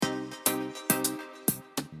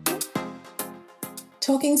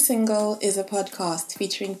Talking Single is a podcast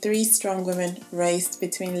featuring three strong women raised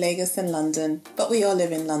between Lagos and London, but we all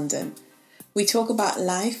live in London. We talk about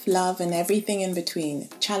life, love, and everything in between,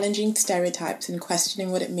 challenging stereotypes and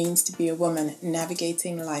questioning what it means to be a woman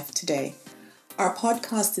navigating life today. Our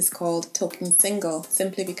podcast is called Talking Single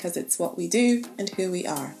simply because it's what we do and who we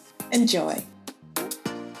are. Enjoy.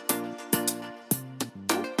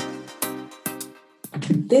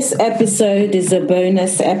 This episode is a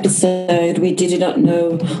bonus episode we did not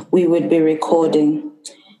know we would be recording.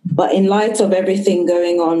 But in light of everything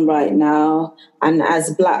going on right now, and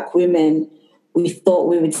as Black women, we thought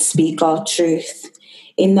we would speak our truth.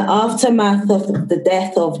 In the aftermath of the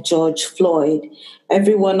death of George Floyd,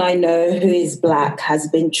 everyone I know who is Black has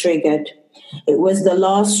been triggered. It was the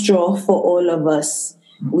last straw for all of us.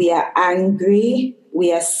 We are angry,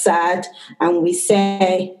 we are sad, and we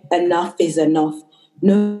say enough is enough.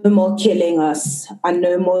 No more killing us and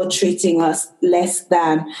no more treating us less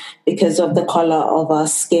than because of the color of our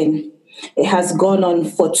skin. It has gone on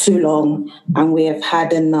for too long and we have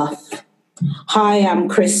had enough. Hi, I'm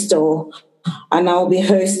Crystal and I'll be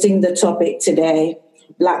hosting the topic today,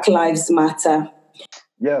 Black Lives Matter.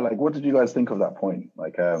 Yeah, what did you guys think of that point?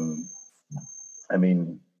 Like I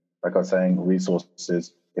was saying,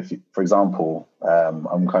 resources. If, for example,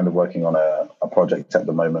 I'm kind of working on a project at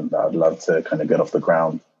the moment that I'd love to kind of get off the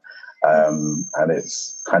ground. And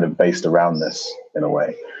it's kind of based around this in a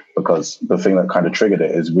way, because the thing that kind of triggered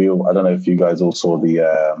it is I don't know if you guys all saw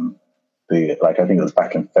I think it was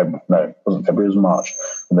back in February. No, it wasn't February, it was March.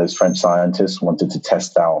 And those French scientists wanted to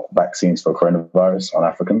test out vaccines for coronavirus on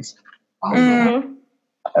Africans. Mm-hmm.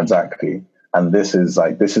 Exactly. And this is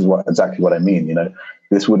exactly what I mean.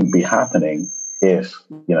 This wouldn't be happening if,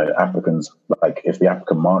 Africans, if the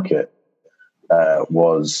African market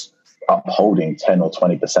was upholding 10 or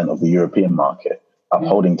 20% of the European market,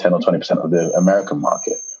 upholding 10 or 20% of the American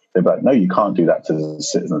market. They'd be like, no, you can't do that to the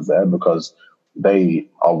citizens there because they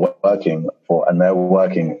are working for, and their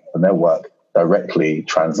work directly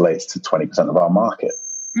translates to 20% of our market,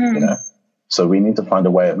 So we need to find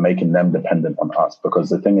a way of making them dependent on us, because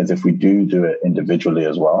the thing is, if we do it individually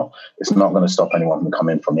as well, it's not going to stop anyone from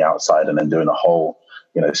coming from the outside and then doing a whole,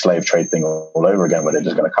 slave trade thing all over again, where they're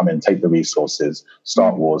just going to come in, take the resources,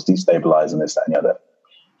 start wars, destabilize, and this, that, and the other.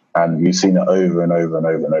 And we've seen it over and over and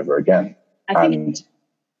over and over again. I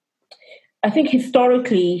think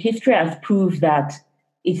historically, history has proved that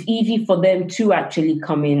it's easy for them to actually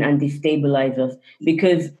come in and destabilize us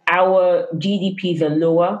because our GDPs are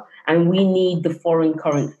lower and we need the foreign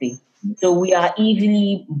currency. So we are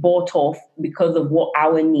easily bought off because of what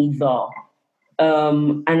our needs are.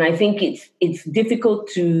 And I think it's difficult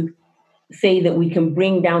to say that we can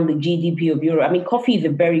bring down the GDP of Europe. I mean, coffee is a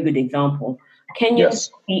very good example. Kenyan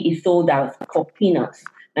coffee is sold out for peanuts.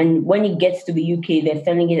 And when it gets to the UK, they're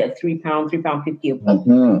selling it at £3,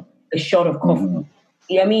 £3.50 a shot of coffee.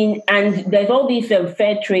 Mm-hmm. I mean, and there's all these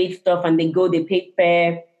fair trade stuff, and they pay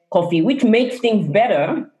fair coffee, which makes things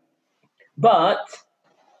better. But,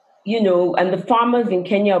 and the farmers in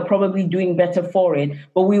Kenya are probably doing better for it,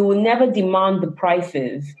 but we will never demand the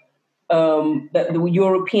prices that the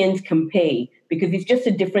Europeans can pay because it's just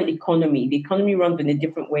a different economy. The economy runs in a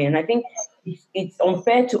different way. And I think it's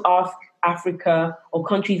unfair to ask Africa or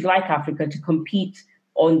countries like Africa to compete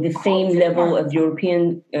on the same level as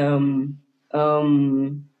European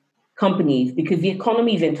companies because the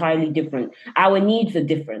economy is entirely different. Our needs are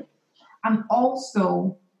different. And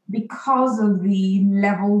also, because of the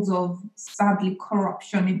levels of, sadly,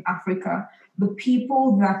 corruption in Africa, the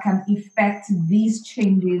people that can effect these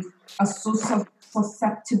changes are so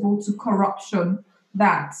susceptible to corruption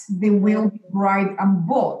that they will be bribed and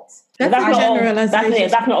bought. That's a generalization.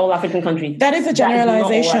 That's not all African countries. That is a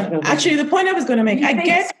generalization. Actually, the point I was going to make, I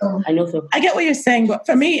get what you're saying, but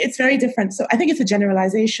for me, it's very different. So I think it's a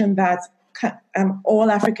generalization that all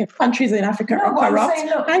African countries in Africa are corrupt.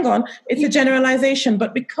 Hang on, it's a generalization,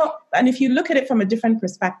 but and if you look at it from a different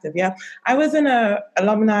perspective, I was in an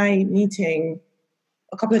alumni meeting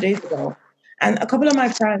a couple of days ago, and a couple of my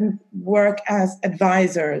friends work as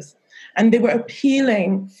advisors, and they were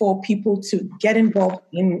appealing for people to get involved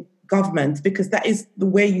in government because that is the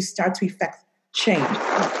way you start to effect change.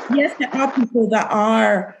 Yes, there are people that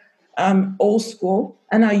are old school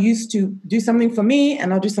and are used to do something for me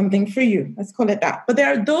and I'll do something for you. Let's call it that. But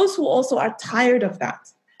there are those who also are tired of that.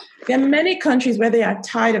 There are many countries where they are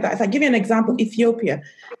tired of that. If I give you an example, Ethiopia,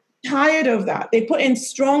 tired of that. They put in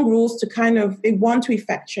strong rules to they want to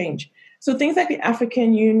effect change. So things like the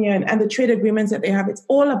African Union and the trade agreements that they have, it's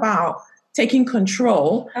all about taking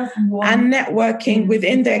control and networking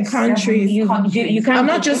within their countries. I'm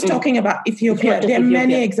not just talking about Ethiopia. There are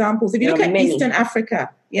many examples. If you look at Eastern Africa,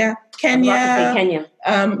 Kenya,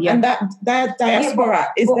 and that diaspora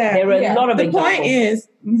is there. There are a lot of examples. The point is,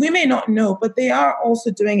 we may not know, but they are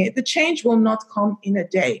also doing it. The change will not come in a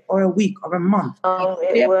day or a week or a month.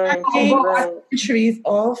 There are centuries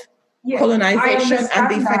of colonization and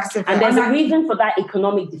the effects of that. And there's a reason for that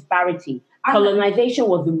economic disparity. Colonization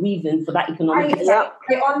was the reason for that economic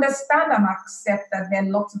disparity. I understand and accept that there are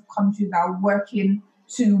lots of countries that are working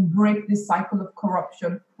to break the cycle of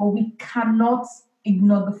corruption, but we cannot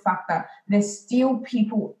ignore the fact that there's still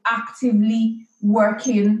people actively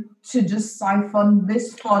working to just siphon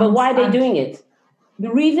this fund. But why are they doing it?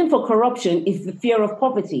 The reason for corruption is the fear of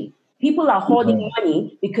poverty. People are hoarding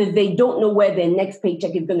money because they don't know where their next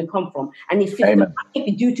paycheck is going to come from. And it's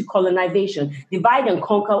systematically due to colonization. Divide and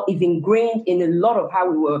conquer is ingrained in a lot of how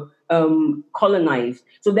we were colonized.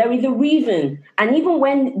 So there is a reason. And even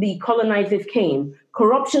when the colonizers came,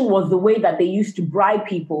 corruption was the way that they used to bribe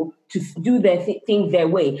people to do their things their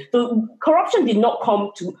way. So corruption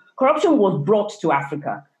was brought to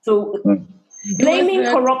Africa. So blaming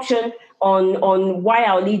corruption on why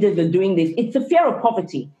our leaders are doing this, it's a fear of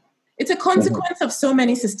poverty. It's a consequence of so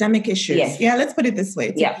many systemic issues. Yes. Yeah, let's put it this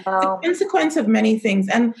way. It's a consequence of many things.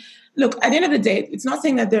 And look, at the end of the day, it's not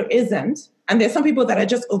saying that there isn't. And there's some people that are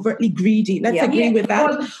just overtly greedy. Let's agree with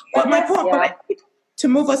that. But my point, to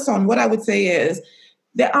move us on, what I would say is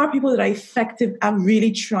there are people that are effective at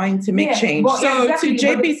really trying to make change. So to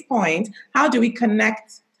JP's point, how do we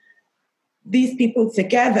connect these people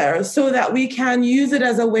together so that we can use it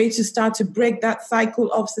as a way to start to break that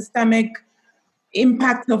cycle of systemic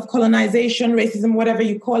impact of colonization, racism, whatever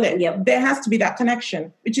you call it? There has to be that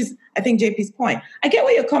connection, which is, I think, JP's point. I get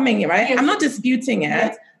where you're coming, right? Yes. I'm not disputing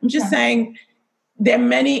it. I'm just saying there are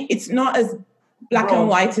many, it's not as black and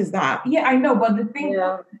white as that. Yeah, I know, but the thing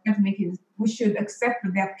that we have to make is we should accept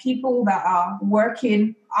that there are people that are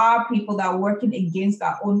working against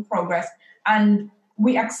our own progress, and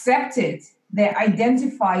we accept it. They're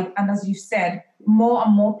identified, and as you said, more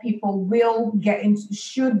and more people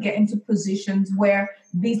should get into positions where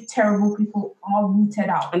these terrible people are rooted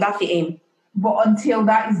out. And that's the aim. But until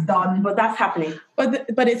that is done, but that's happening. But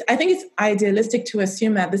I think it's idealistic to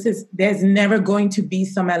assume that there's never going to be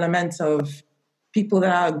some element of people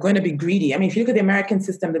that are going to be greedy. I mean, if you look at the American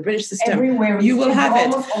system, the British system, everywhere you will have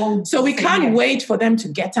it. So we can't wait for them to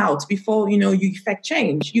get out before, you effect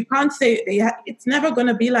change. You can't say it's never going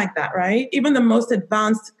to be like that, right? Even the most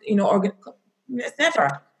advanced, it's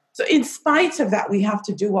never. So in spite of that, we have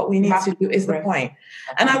to do what we need to do is the point.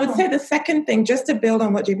 And I would say the second thing, just to build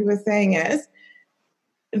on what JP was saying, is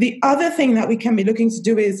the other thing that we can be looking to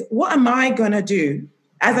do is, what am I going to do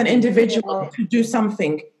as an individual to do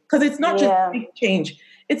something? Because it's not just big change.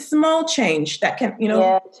 It's small change that can,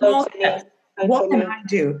 small steps. What can I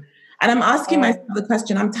do? And I'm asking myself the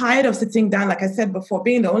question. I'm tired of sitting down, like I said before,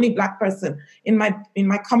 being the only Black person in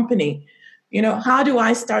my company. How do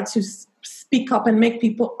I start to speak up and make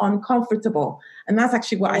people uncomfortable? And that's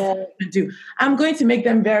actually what I going to do. I'm going to make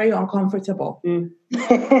them very uncomfortable.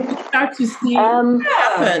 Start to see what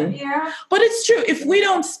happen. Yeah. But it's true. If we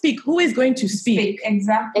don't speak, who is going to speak?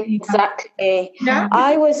 Exactly. Yeah.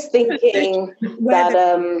 I was thinking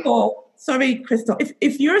that... Sorry, Crystal.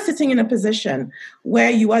 If you're sitting in a position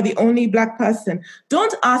where you are the only Black person,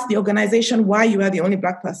 don't ask the organization why you are the only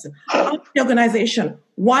Black person. Ask the organization,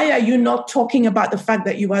 why are you not talking about the fact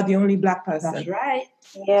that you are the only Black person? That's right.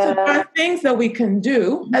 Yeah. So there are things that we can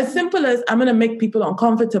do, as simple as I'm going to make people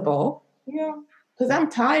uncomfortable. Yeah. Because I'm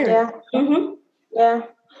tired. Yeah. Mm-hmm. Yeah.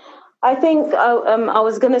 I think I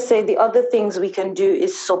was going to say the other things we can do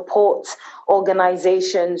is support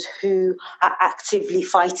organizations who are actively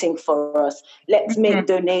fighting for us. Let's make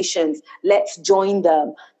donations. Let's join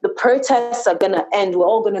them. The protests are going to end. We're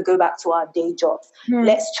all going to go back to our day jobs.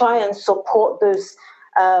 Let's try and support those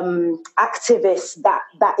activists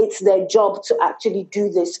that it's their job to actually do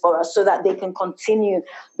this for us so that they can continue.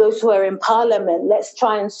 Those who are in parliament, let's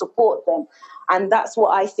try and support them. And that's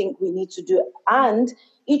what I think we need to do. And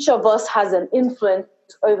each of us has an influence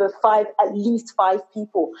over at least five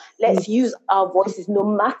people. Let's use our voices, no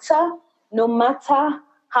matter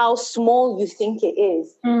how small you think it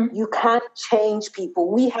is. You can't change people.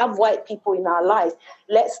 We have white people in our lives.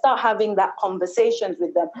 Let's start having that conversations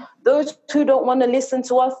with them. Those who don't want to listen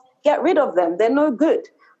to us, get rid of them. They're no good.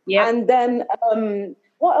 Yeah. And then,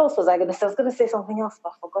 what else was I going to say? I was going to say something else,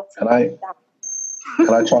 but I forgot.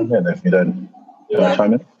 Can I chime in if you don't? Can I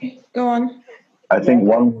chime in? Go on. I think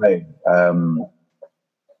one way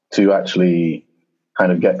to actually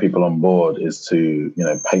kind of get people on board is to, you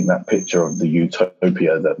know, paint that picture of the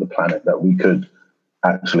utopia that the planet that we could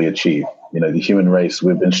actually achieve. You know, the human race,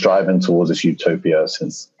 we've been striving towards this utopia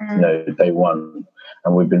since, you know, day one.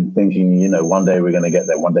 And we've been thinking, you know, one day we're going to get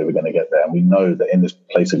there, one day we're going to get there. And we know that in this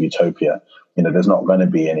place of utopia, you know, there's not going to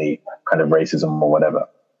be any kind of racism or whatever,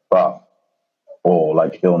 or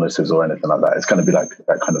like illnesses or anything like that. It's going to be like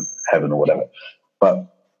that kind of heaven or whatever.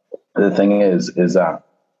 But the thing is that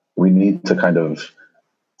we need to kind of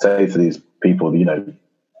say to these people, you know,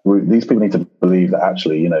 these people need to believe that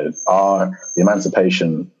actually, you know, the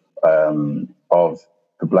emancipation of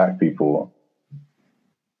the Black people,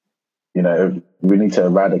 you know, we need to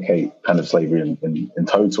eradicate kind of slavery in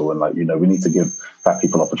total. And like, you know, we need to give Black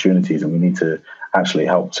people opportunities, and we need to actually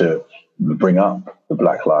help to bring up the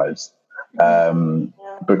Black lives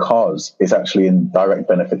because it's actually in direct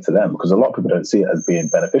benefit to them, because a lot of people don't see it as being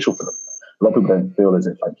beneficial for them. A lot of people don't feel as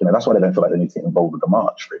if, like, you know, that's why they don't feel like they need to get involved with the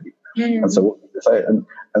march, really. And so what we say,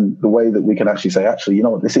 and the way that we can actually say, actually, you know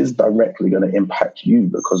what, this is directly going to impact you,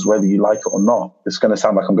 because whether you like it or not, it's going to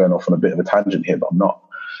sound like I'm going off on a bit of a tangent here, but I'm not.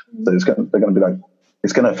 So they're going to be like,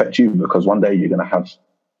 it's going to affect you, because one day you're going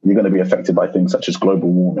to be affected by things such as global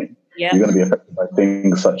warming. You're going to be affected by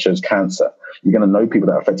things such as cancer. You're going to know people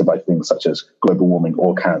that are affected by things such as global warming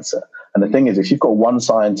or cancer. And the thing is, if you've got one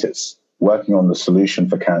scientist working on the solution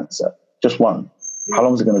for cancer, just one, how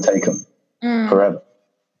long is it going to take them? Forever.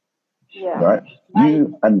 Right?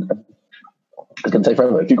 And it's going to take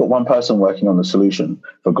forever. If you've got one person working on the solution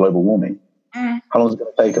for global warming, how long is it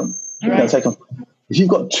going to take them? It's going to take them. If you've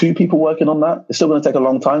got two people working on that, it's still going to take a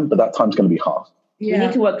long time, but that time's going to be half. We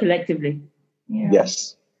need to work collectively.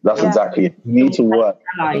 Yes, that's exactly it. You need to work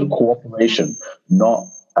in cooperation, not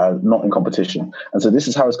in competition. And so this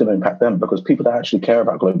is how it's going to impact them, because people that actually care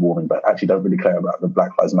about global warming but actually don't really care about the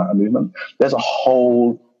Black Lives Matter movement, there's a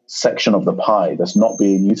whole section of the pie that's not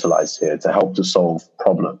being utilized here to help to solve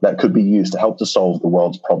problems that could be used to help to solve the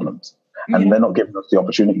world's problems. And they're not giving us the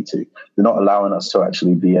opportunity to. They're not allowing us to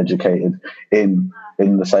actually be educated in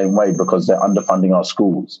the same way, because they're underfunding our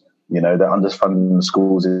schools. You know, they're underfunding the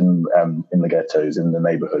schools in the ghettos, in the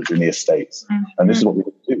neighborhoods, in the estates. And this is what we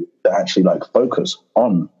do, to actually like focus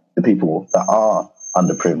on the people that are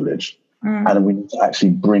underprivileged. And we need to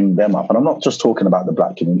actually bring them up. And I'm not just talking about the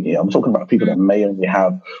Black community. I'm talking about people that may only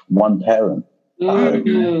have one parent.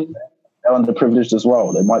 They're underprivileged as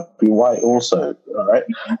well. They might be white also, all right?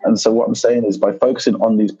 And so what I'm saying is, by focusing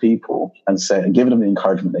on these people and giving them the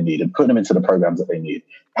encouragement they need and putting them into the programs that they need,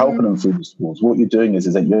 helping them through the schools, what you're doing is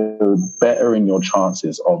that you're bettering your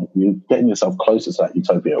chances of you getting yourself closer to that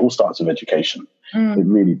utopia. It all starts with education. It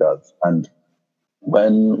really does. And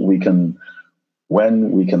when we can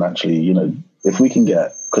actually, you know, if we can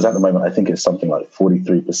get, because at the moment I think it's something like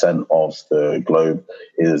 43% of the globe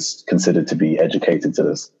is considered to be educated to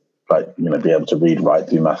this, like, you know, be able to read, write,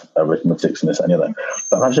 do math, arithmetics, and this and the other.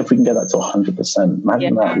 But imagine if we can get that to 100%.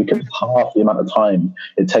 Imagine that. We could half the amount of time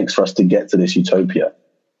it takes for us to get to this utopia.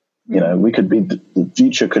 You know, the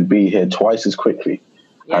future could be here twice as quickly.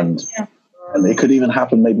 And it could even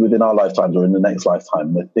happen maybe within our lifetimes or in the next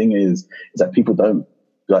lifetime. The thing is that people don't,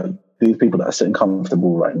 like, these people that are sitting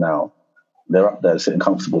comfortable right now, they're up there sitting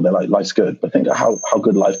comfortable. They're like, life's good. But think of how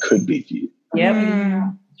good life could be for you.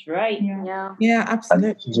 That's right. Yeah, absolutely.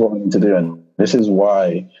 And this is what we need to do, and this is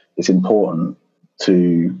why it's important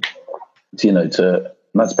to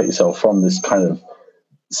emancipate yourself from this kind of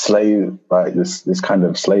slave, like this kind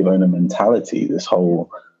of slave owner mentality. This whole,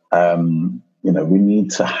 you know, we need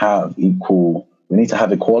to have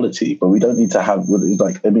equality, but we don't need to have,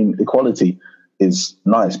 like, I mean, equality is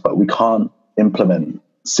nice, but we can't implement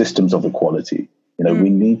systems of equality. You know, we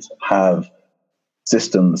need to have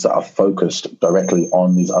systems that are focused directly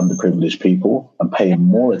on these underprivileged people and paying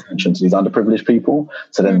more attention to these underprivileged people,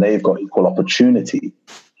 so then they've got equal opportunity.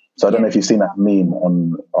 So I don't know if you've seen that meme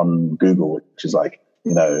on Google, which is like,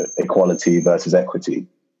 you know, equality versus equity.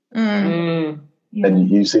 And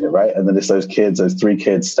you've seen it, right? And then it's those three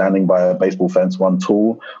kids standing by a baseball fence, one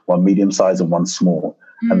tall, one medium sized, and one small.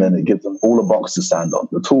 And then it gives them all a box to stand on.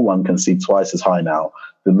 The tall one can see twice as high now.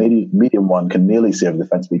 The medium one can nearly see over the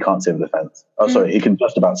fence, but he can't see over the fence. Oh, sorry, he can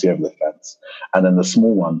just about see over the fence. And then the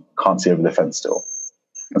small one can't see over the fence still.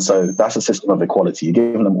 And so that's a system of equality. You're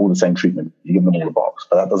giving them all the same treatment. You give them all the box,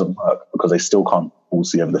 but that doesn't work because they still can't all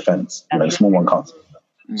see over the fence. You know, the small one can't see.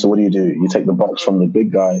 So what do? You take the box from the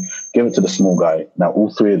big guy, give it to the small guy. Now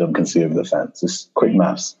all three of them can see over the fence. It's quick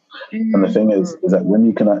maths. And the thing is that when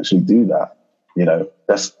you can actually do that, you know,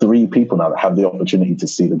 that's three people now that have the opportunity to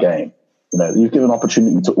see the game. You know, you've given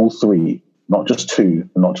opportunity to all three, not just two,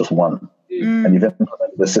 and not just one. and you've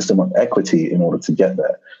implemented the system of equity in order to get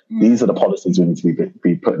there. These are the policies we need to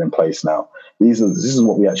be putting in place now. This is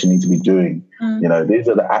what we actually need to be doing. You know, these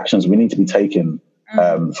are the actions we need to be taking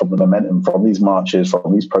from the momentum, from these marches,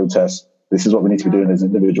 from these protests. This is what we need to be doing as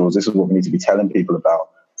individuals. This is what we need to be telling people about,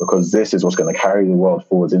 because this is what's going to carry the world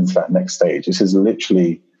forward into that next stage. This is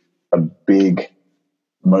literally a big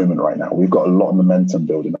moment right now. We've got a lot of momentum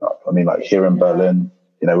building up. I mean, like here in Berlin,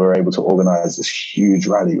 you know, we were able to organize this huge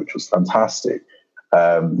rally, which was fantastic.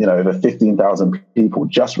 You know, over 15,000 people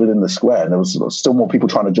just within the square. And there was still more people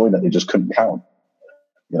trying to join that they just couldn't count,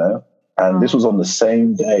 you know? And this was on the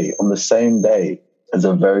same day as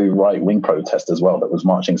a very right-wing protest as well that was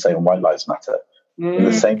marching, saying White Lives Matter. In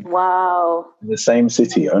the same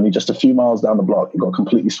city, only just a few miles down the block, it got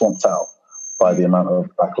completely swamped out by the amount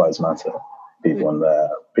of Black Lives Matter people and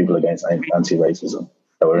people against anti-racism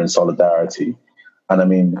that were in solidarity. And I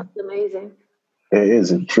mean, that's amazing.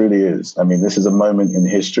 It truly is. I mean, this is a moment in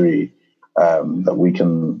history that we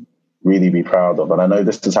can really be proud of. And I know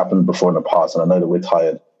this has happened before in the past, and I know that we're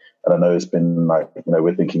tired. And I know it's been like, you know,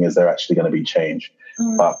 we're thinking, is there actually going to be change?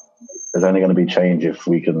 But there's only going to be change if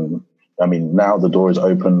we can. I mean, now the door is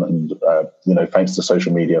open, and you know, thanks to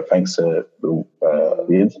social media, thanks to the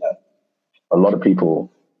internet, a lot of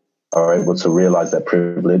people are able to realize their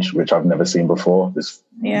privilege, which I've never seen before. It's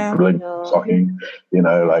really shocking. You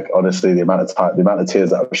know, like honestly, the amount of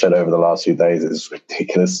tears that I've shed over the last few days is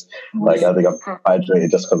ridiculous. Like I think I'm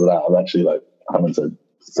hydrated just because of that. I'm actually like having to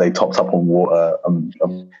stay topped up on water. I've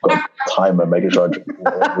got a timer making sure I drink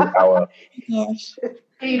water every hour. Yes.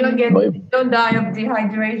 You don't die of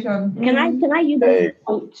dehydration. Can I use this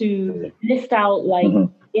to list out like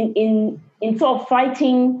in sort of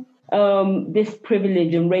fighting this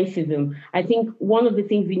privilege and racism? I think one of the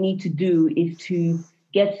things we need to do is to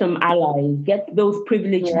get some allies, get those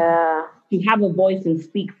privileged to have a voice and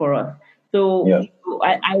speak for us. So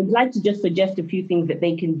I would like to just suggest a few things that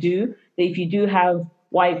they can do. That if you do have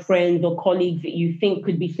white friends or colleagues that you think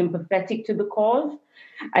could be sympathetic to the cause,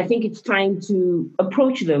 I think it's time to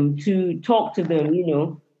approach them, to talk to them, you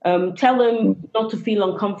know, tell them not to feel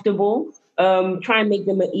uncomfortable, try and make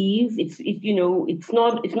them at ease. It's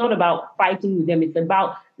not about fighting with them. It's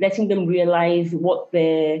about letting them realize what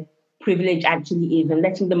their privilege actually is and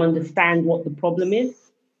letting them understand what the problem is,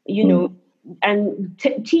 you know, and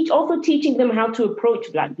teaching them how to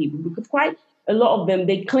approach Black people, because quite a lot of them,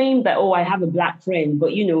 they claim that, oh, I have a Black friend,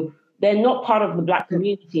 but, you know, they're not part of the Black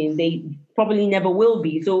community and they probably never will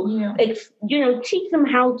be. So it's, you know, teach them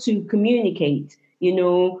how to communicate, you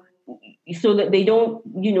know, so that they don't,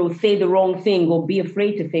 you know, say the wrong thing or be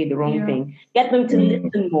afraid to say the wrong thing. Get them to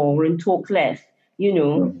listen more and talk less, you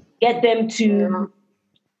know, get them to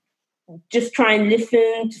just try and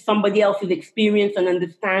listen to somebody else's experience and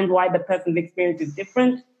understand why the person's experience is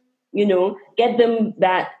different, you know,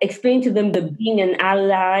 explain to them that being an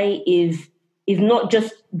ally is not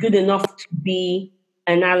just good enough to be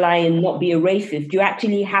an ally and not be a racist. You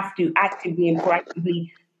actually have to actively and proactively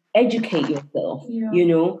educate yourself, you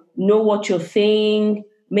know what you're saying,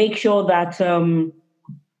 make sure that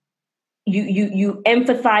you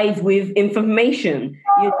emphasize with information.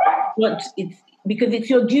 It's because it's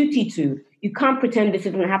your duty to. You can't pretend this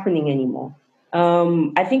isn't happening anymore.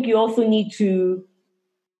 I think you also need to,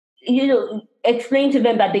 you know, explain to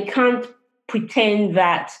them that they can't pretend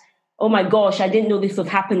that, oh my gosh, I didn't know this was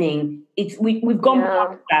happening. We've gone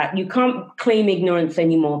past that. You can't claim ignorance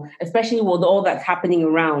anymore, especially with all that's happening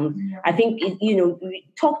around. I think, you know,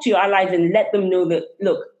 talk to your allies and let them know that,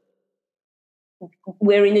 look,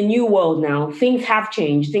 we're in a new world now. Things have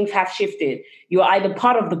changed. Things have shifted. You're either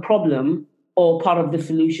part of the problem or part of the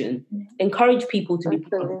solution. Encourage people to be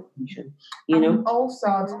part of the solution, you know?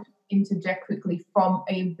 Also, to interject quickly, from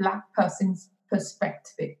a Black person's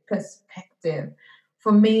perspective,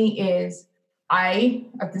 for me is I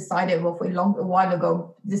have decided, a while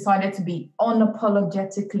ago, decided to be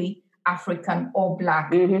unapologetically African or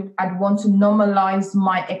Black. I'd want to normalize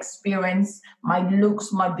my experience, my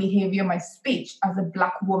looks, my behavior, my speech as a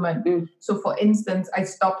Black woman. So for instance, I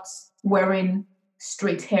stopped wearing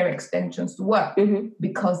straight hair extensions to work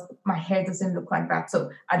because my hair doesn't look like that.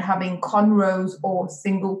 So I'd having cornrows or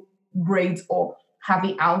single braids or have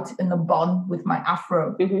it out in a bun with my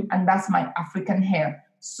afro. And that's my African hair.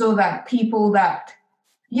 So that people that,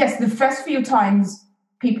 yes, the first few times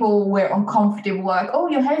people were uncomfortable, like, oh,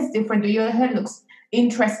 your hair is different, or your hair looks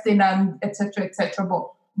interesting, and etc., etc. But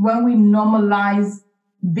when we normalize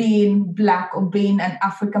being Black or being an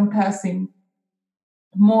African person,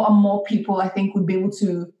 more and more people, I think, would be able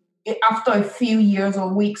to, after a few years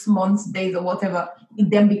or weeks, months, days, or whatever,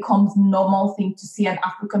 it then becomes normal thing to see an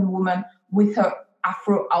African woman with her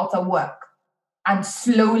Afro outer work. And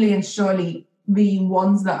slowly and surely, the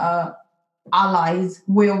ones that are allies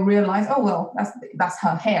will realize, oh, well, that's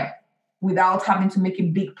her hair, without having to make a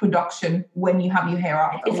big production when you have your hair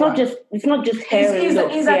out. It's not just hair.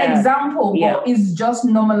 It's an example, but it's just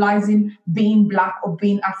normalizing being Black or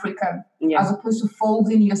being African, as opposed to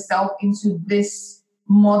folding yourself into this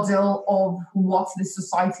model of what the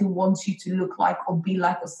society wants you to look like or be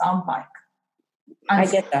like or sound like. I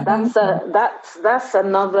get that. That's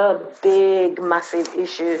another big, massive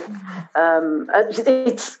issue.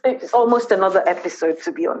 It's almost another episode,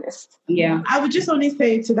 to be honest. Yeah, I would just only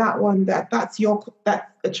say to that one that's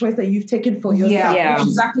a choice that you've taken for yourself. Yeah,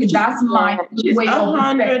 exactly. That's my way of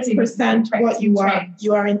 100% what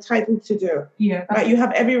you are entitled to do. Yeah, right. You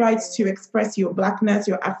have every right to express your Blackness,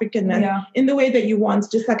 your Africanness in the way that you want.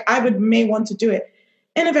 Just like I may want to do it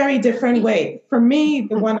in a very different way. For me,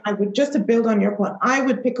 the one I would, just to build on your point, I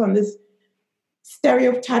would pick on this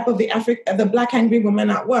stereotype of the Black angry woman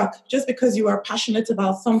at work. Just because you are passionate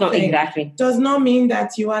about something does not mean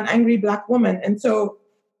that you are an angry Black woman. And so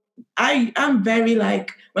I'm very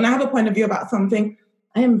when I have a point of view about something,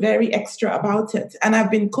 I am very extra about it. And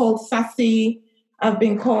I've been called sassy. I've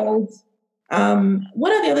been called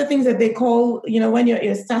what are the other things that they call, when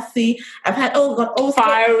you're sassy? I've had,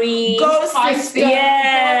 fiery, ghost sister.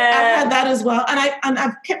 Yeah, I've had that as well. And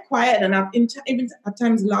I've kept quiet, and I've even at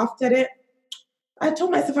times laughed at it. I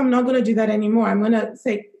told myself I'm not going to do that anymore. I'm going to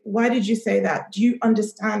say, why did you say that? Do you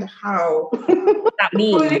understand how that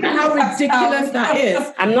means? How ridiculous that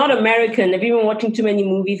is? I'm not American. Have you been watching too many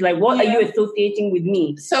movies? Like, what are you associating with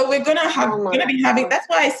me? So we're going to be having, that's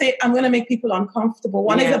why I say I'm going to make people uncomfortable.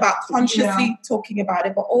 One is about consciously talking about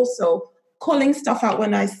it, but also calling stuff out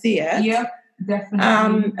when I see it. Yeah,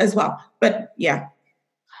 definitely. As well. But Yeah,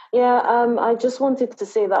 I just wanted to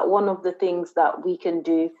say that one of the things that we can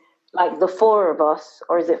do, like the 4 of us,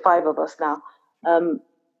 or is it 5 of us now?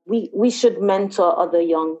 We should mentor other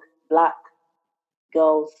young Black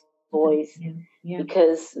girls, boys,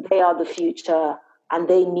 because they are the future and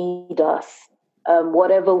they need us.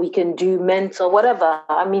 Whatever we can do, mentor, whatever.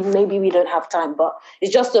 I mean, maybe we don't have time, but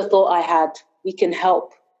it's just a thought I had. We can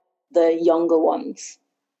help the younger ones,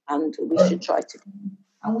 and we should try to.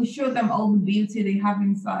 And we show them all the beauty they have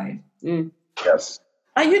inside. Yes.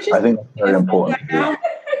 Are you just? I think that's very important.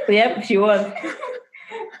 Yep, she was.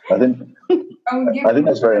 I think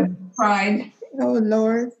that's very pride. Oh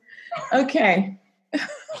Lord. Okay.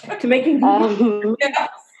 To make it. Are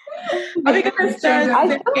we going to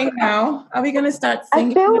start singing now? Are we going to start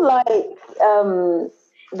singing? I feel like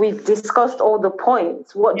we've discussed all the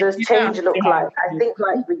points. What does change look like? I think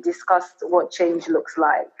we discussed what change looks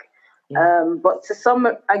like. But to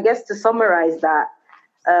summarize that,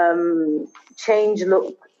 change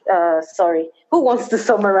look. Sorry, who wants to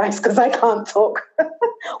summarize? Because I can't talk.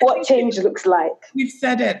 What change looks like? We've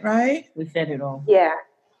said it, right? We said it all. Yeah.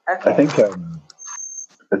 Okay. I think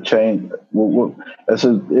the change. This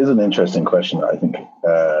is an interesting question that I think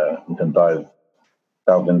we can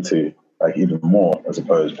delve into even more, I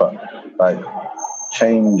suppose. But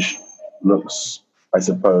change looks, I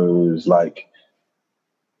suppose,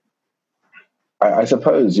 I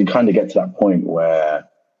suppose you kind of get to that point where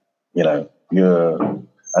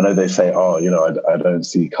I know they say, I don't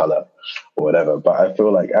see color or whatever, but I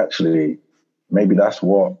feel like actually maybe that's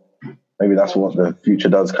what the future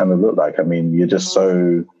does kind of look like. I mean, you're just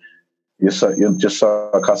so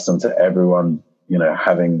accustomed to everyone,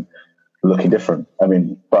 looking different. I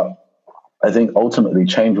mean, but I think ultimately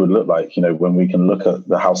change would look like, when we can look at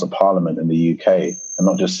the House of Parliament in the UK and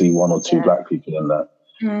not just see 1 or 2 Black people in there.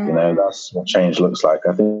 That's what change looks like.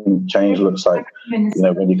 I think change looks like, when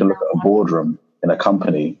you can look at a boardroom in a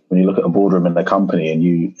company, and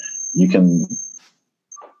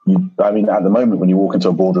at the moment, when you walk into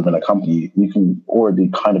a boardroom in a company, you can already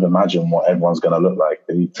kind of imagine what everyone's going to look like.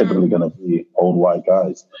 They're typically going to be old white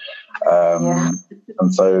guys.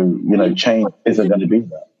 And so, change isn't going to be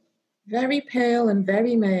that. Very pale and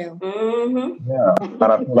very male. Mm-hmm. Yeah. And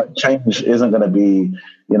I feel like change isn't going to be,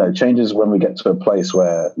 change is when we get to a place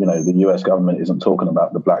where, the US government isn't talking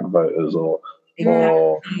about the Black voters or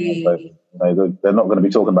they're not going to be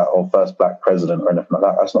talking about first Black president or anything like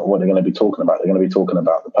that. That's not what they're going to be talking about. They're going to be talking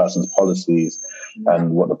about the person's policies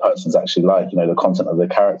and what the person's actually like, the content of their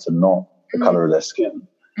character, not the color of their skin.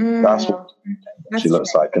 That's what it actually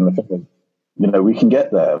looks like. And the thing is, we can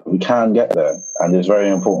get there. We can get there. And it's very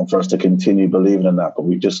important for us to continue believing in that. But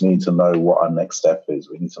we just need to know what our next step is.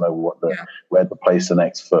 We need to know where to place the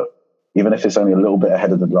next foot. Even if it's only a little bit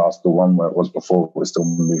ahead of the one where it was before, we're still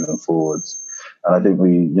moving forwards. And I think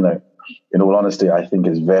in all honesty, I think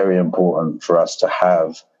it's very important for us to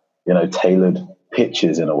have, tailored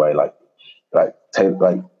pitches in a way,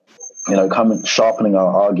 coming sharpening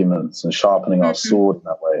our arguments and sharpening our sword in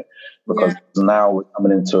that way, because now we're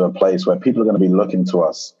coming into a place where people are going to be looking to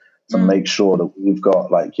us to make sure that we've got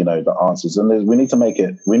the answers, and we need to make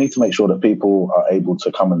sure that people are able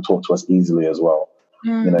to come and talk to us easily as well.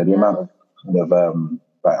 The amount of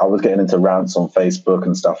I was getting into rants on Facebook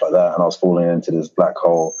and stuff like that, and I was falling into this black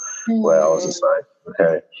hole where I was just like,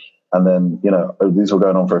 okay. And then, these were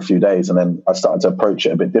going on for a few days, and then I started to approach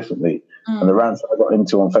it a bit differently. And the rants that I got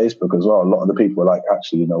into on Facebook as well, a lot of the people were like,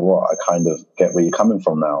 actually, you know what, I kind of get where you're coming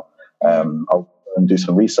from now. I'll and do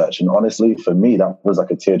some research. And honestly, for me, that was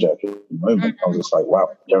like a tearjerking moment. I was just like, wow,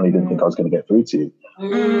 I generally didn't think I was going to get through to you.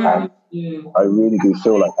 And I really do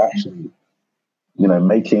feel like actually,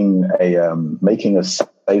 making a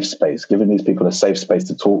safe space, giving these people a safe space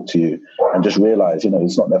to talk to you, and just realize,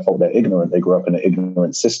 it's not their fault. They're ignorant. They grew up in an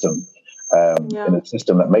ignorant system, in a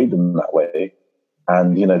system that made them that way.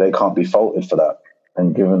 And, they can't be faulted for that.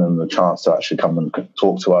 And giving them the chance to actually come and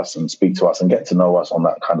talk to us and speak to us and get to know us on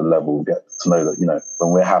that kind of level, get to know that,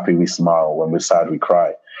 when we're happy, we smile. When we're sad, we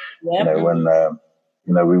cry. Yep. When,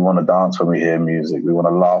 we want to dance when we hear music. We want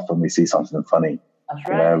to laugh when we see something funny. That's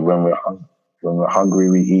right. When we're hungry,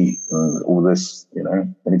 we eat, and all this, we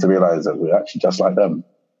need to realize that we're actually just like them.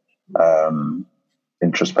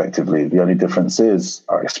 Introspectively, the only difference is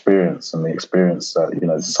our experience and the experience that,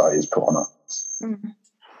 society has put on us.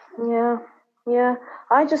 Yeah.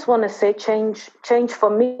 I just want to say change for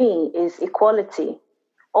me is equality.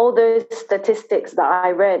 All those statistics that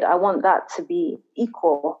I read, I want that to be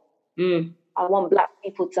equal. I want Black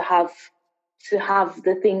people to have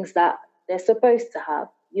the things that they're supposed to have,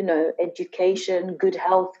 education, good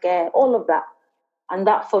health care, all of that. And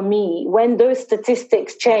that for me, when those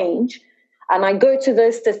statistics change and I go to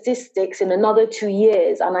those statistics in another 2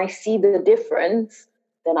 years and I see the difference,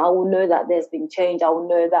 then I will know that there's been change. I will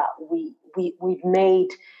know that we've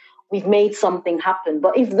made something happen.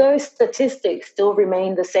 But if those statistics still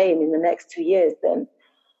remain the same in the next 2 years, then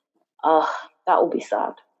that will be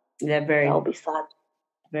sad. Yeah, very. That will be sad.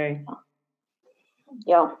 Very.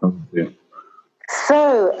 Yeah.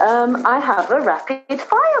 So I have a rapid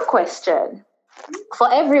fire question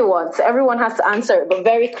for everyone. So everyone has to answer it, but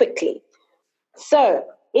very quickly. So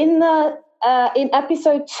in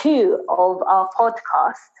episode 2 of our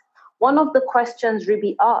podcast, one of the questions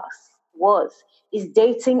Ribi asked was, is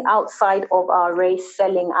dating outside of our race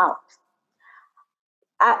selling out?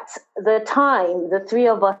 At the time, the three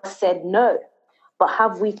of us said no, but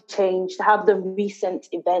have we changed? Have the recent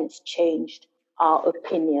events changed our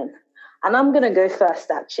opinion? And I'm going to go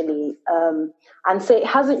first, actually, and say it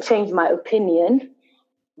hasn't changed my opinion,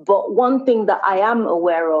 but one thing that I am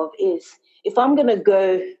aware of is if I'm going to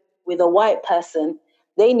go with a white person,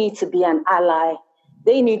 they need to be an ally.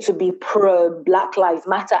 They need to be pro Black Lives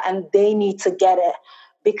Matter, and they need to get it,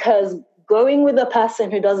 because going with a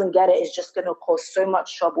person who doesn't get it is just going to cause so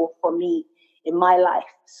much trouble for me in my life.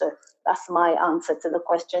 So that's my answer to the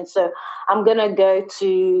question. So I'm going to go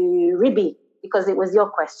to Ribi, because it was your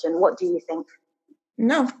question. What do you think?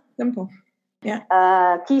 No, simple. Yeah.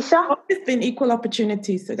 Keysha? It's been equal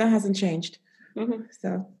opportunity, so that hasn't changed.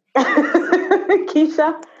 So.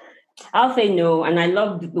 Keysha? I'll say no, and I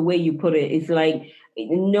love the way you put it. It's like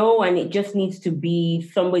no, and it just needs to be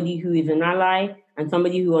somebody who is an ally and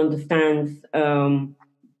somebody who understands,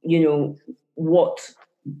 what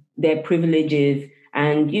their privilege is,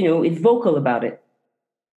 and is vocal about it.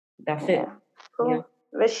 That's it. Cool.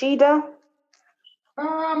 Yeah. Rashida?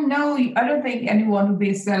 No, I don't think anyone would be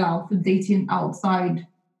a sellout for dating outside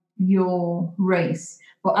your race.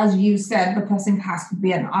 But as you said, the person has to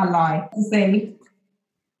be an ally. Say,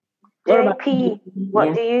 JP,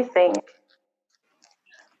 what do you think?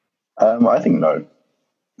 I think no.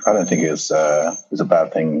 I don't think it's a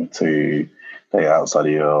bad thing to date outside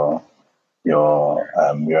of your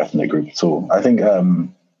ethnic group at all. I think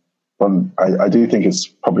I do think it's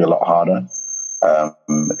probably a lot harder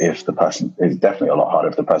if the person, it's definitely a lot harder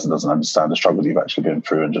if the person doesn't understand the struggles you've actually been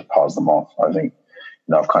through and just pass them off. I think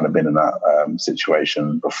I've kind of been in that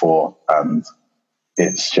situation before, and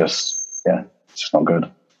it's just not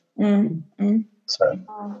good. So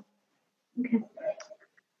okay.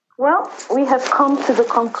 Well, we have come to the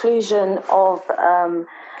conclusion of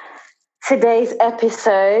today's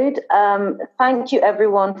episode. Thank you,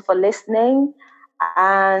 everyone, for listening.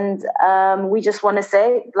 And we just want to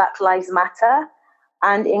say Black Lives Matter.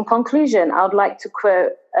 And in conclusion, I would like to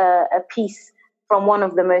quote a piece from one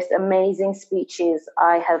of the most amazing speeches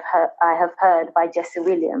I have heard by Jesse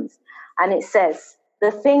Williams. And it says,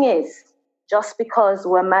 "The thing is, just because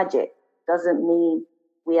we're magic doesn't mean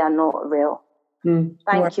we are not real."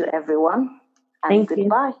 Thank you, everyone. And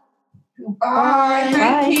goodbye. Bye.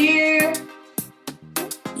 Thank you.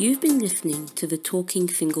 You've been listening to the Talking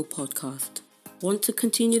Single podcast. Want to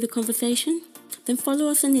continue the conversation? Then follow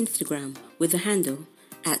us on Instagram with the handle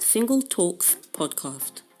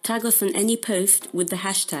 @SingleTalksPodcast. Tag us on any post with the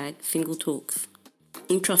hashtag #SingleTalks.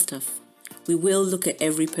 And trust us, we will look at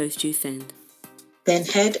every post you send. Then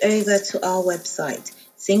head over to our website,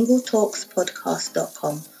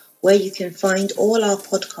 singletalkspodcast.com, where you can find all our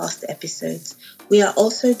podcast episodes. We are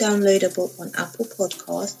also downloadable on Apple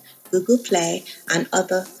Podcasts, Google Play, and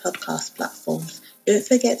other podcast platforms. Don't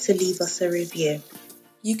forget to leave us a review.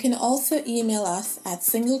 You can also email us at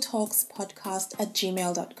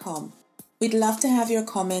singletalkspodcast@gmail.com. We'd love to have your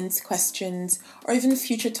comments, questions, or even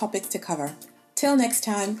future topics to cover. Till next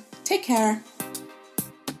time, take care.